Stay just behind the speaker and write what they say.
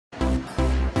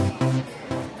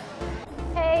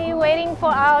waiting for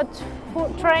our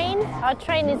train. Our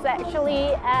train is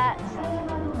actually at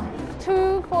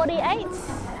 2:48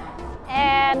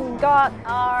 and got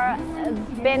our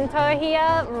bento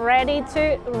here ready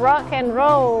to rock and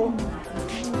roll.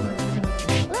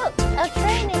 Look, our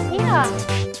train is here.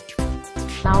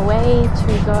 Our way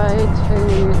to go to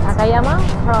Takayama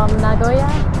from Nagoya.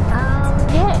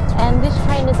 Yeah, and this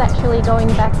train is actually going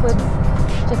backwards.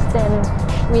 Just then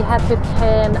we had to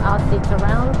turn our seats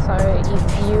around, so if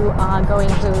you are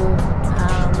going to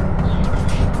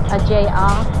a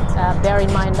JR, bear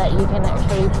in mind that you can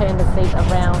actually turn the seat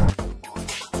around.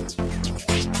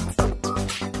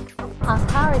 Our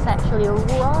car is actually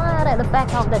right at the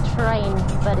back of the train,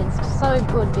 but it's so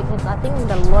good because I think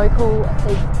the local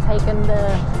is taken the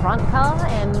front car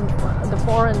and the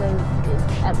foreigner is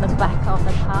at the back of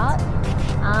the car.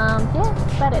 Yeah,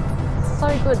 but it's so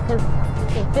good because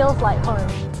it feels like home.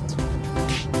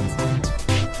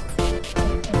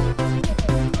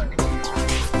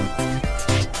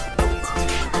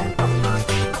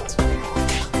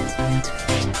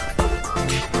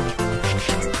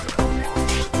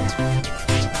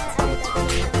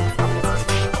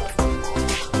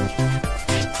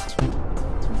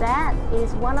 That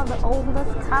is one of the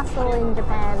oldest castles in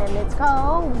Japan, and it's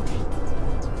called...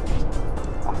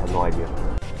 I have no idea.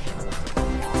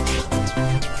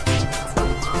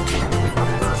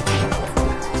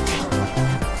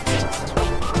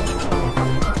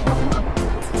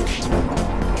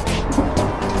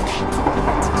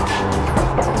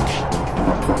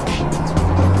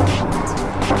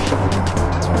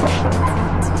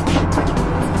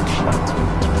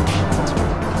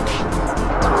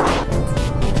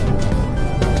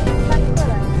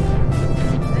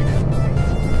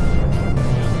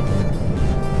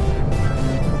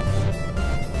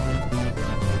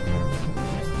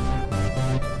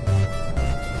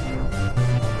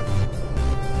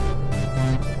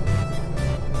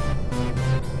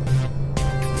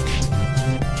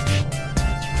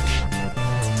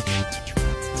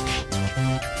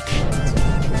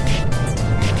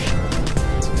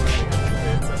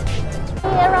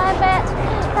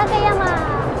 Takayama!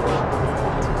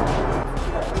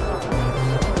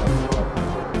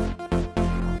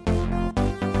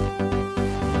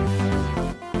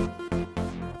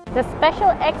 The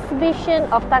special exhibition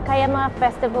of Takayama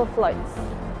Festival floats.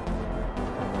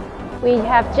 We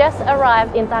have just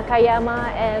arrived in Takayama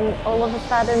and all of a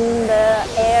sudden the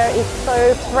air is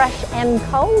so fresh and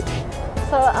cold.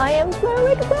 So I am so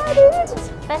excited!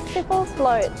 Festival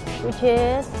float, which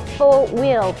is 4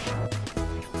 wheels.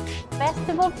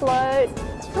 Festival float,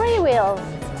 3 wheels.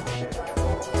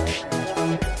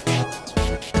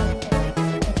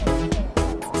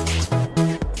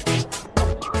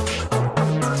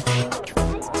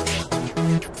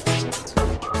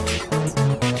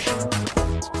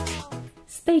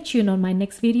 Stay tuned on my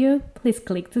next video. Please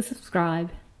click to subscribe.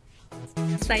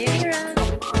 Sayonara!